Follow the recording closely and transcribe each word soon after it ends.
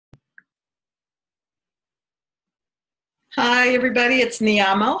Hi, everybody. It's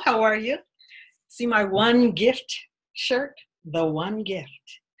Niamo. How are you? See my one gift shirt? The one gift.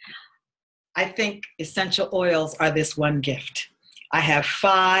 I think essential oils are this one gift. I have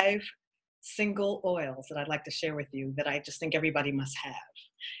 5 single oils that I'd like to share with you that I just think everybody must have.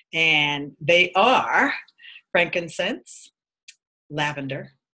 And they are frankincense,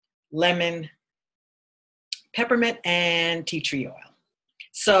 lavender, lemon, peppermint, and tea tree oil.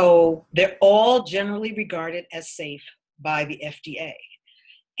 So they're all generally regarded as safe by the FDA.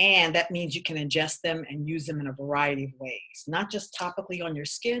 And that means you can ingest them and use them in a variety of ways, not just topically on your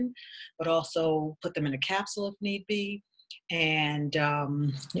skin, but also put them in a capsule if need be, and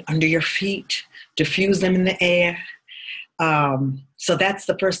under your feet, diffuse them in the air. So that's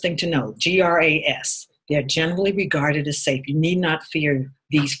the first thing to know, GRAS. They're generally regarded as safe. You need not fear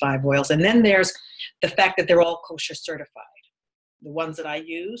these 5 oils. And then there's the fact that they're all kosher certified. The ones that I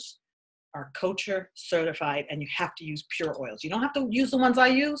use are kosher certified, and you have to use pure oils. You don't have to use the ones I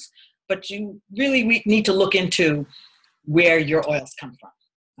use, but you really need to look into where your oils come from,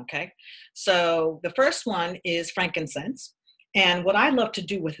 okay? So the first one is frankincense, and what I love to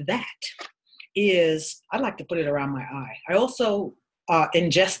do with that is I like to put it around my eye. I also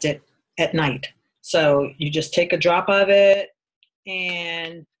ingest it at night. So you just take a drop of it,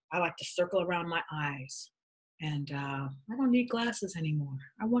 and I like to circle around my eyes. And I don't need glasses anymore.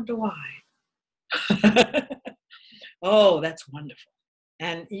 I wonder why. Oh, that's wonderful.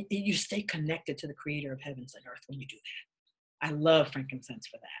 And you stay connected to the creator of heavens and earth when you do that. I love frankincense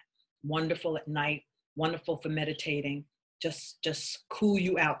for that. Wonderful at night, wonderful for meditating, just cool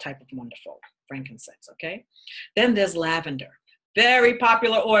you out type of wonderful frankincense, okay? Then there's lavender. Very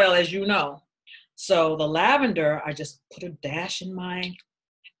popular oil, as you know. So the lavender, I just put a dash in my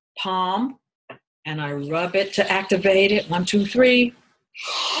palm, and I rub it to activate it. 1, 2, 3.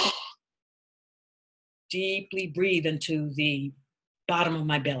 Deeply breathe into the bottom of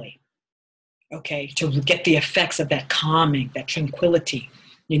my belly, okay, to get the effects of that calming, that tranquility,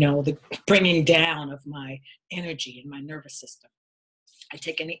 the bringing down of my energy in my nervous system. I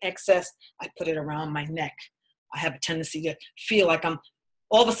take any excess, I put it around my neck. I have a tendency to feel like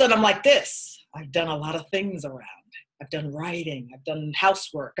all of a sudden I'm like this. I've done a lot of things around. I've done writing, I've done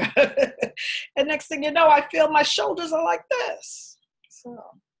housework. And next thing you know, I feel my shoulders are like this. So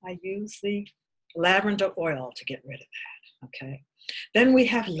I use the lavender oil to get rid of that, okay? Then we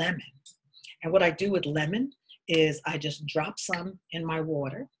have lemon. And what I do with lemon is I just drop some in my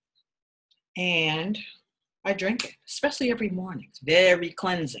water and I drink it, especially every morning. It's very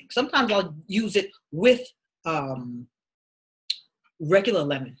cleansing. Sometimes I'll use it with regular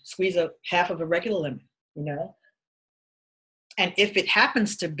lemon, squeeze half of a regular lemon, And if it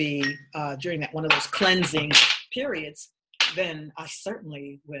happens to be during one of those cleansing periods, then I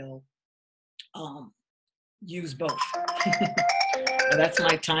certainly will use both. That's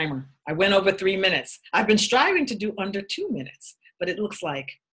my timer. I went over 3 minutes. I've been striving to do under 2 minutes, but it looks like,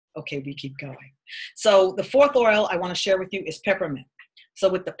 okay, we keep going. So the 4th oil I want to share with you is peppermint. So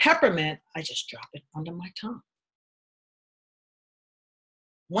with the peppermint, I just drop it under my tongue.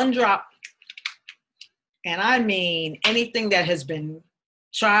 1 drop. And I mean, anything that has been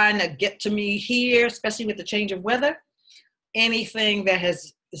trying to get to me here, especially with the change of weather, anything that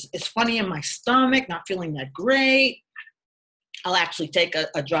is funny in my stomach, not feeling that great, I'll actually take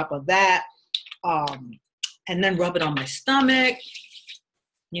a drop of that and then rub it on my stomach,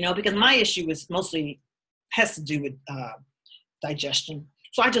 because my issue has to do with digestion.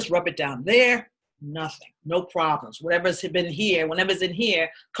 So I just rub it down there, nothing, no problems. Whatever's in here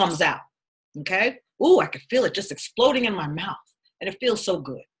comes out, okay? Ooh, I can feel it just exploding in my mouth, and it feels so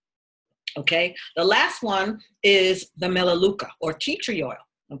good, okay? The last one is the melaleuca, or tea tree oil,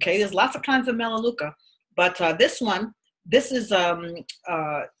 okay? There's lots of kinds of melaleuca, but this is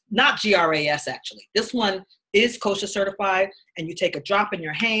not GRAS, actually. This one is kosher certified, and you take a drop in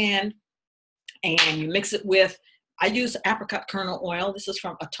your hand, and you mix it with, I use apricot kernel oil. This is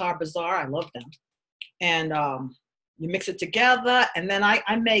from Atar Bazaar. I love them. And you mix it together, and then I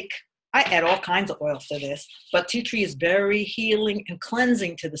add all kinds of oils to this, but tea tree is very healing and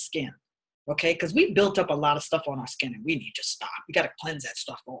cleansing to the skin, okay? Because we built up a lot of stuff on our skin, and we need to stop. We got to cleanse that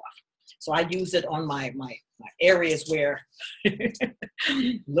stuff off. So I use it on my areas where a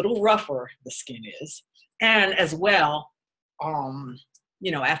little rougher the skin is. And as well,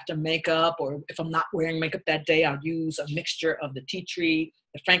 after makeup, or if I'm not wearing makeup that day, I'll use a mixture of the tea tree,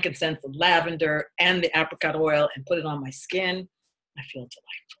 the frankincense, the lavender, and the apricot oil and put it on my skin. I feel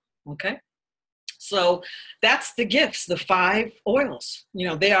delightful, okay? So that's the gifts, the 5 oils.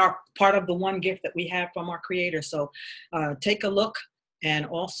 They are part of the one gift that we have from our creator. So take a look, and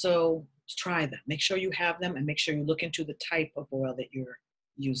also try them. Make sure you have them and make sure you look into the type of oil that you're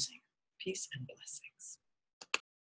using. Peace and blessings.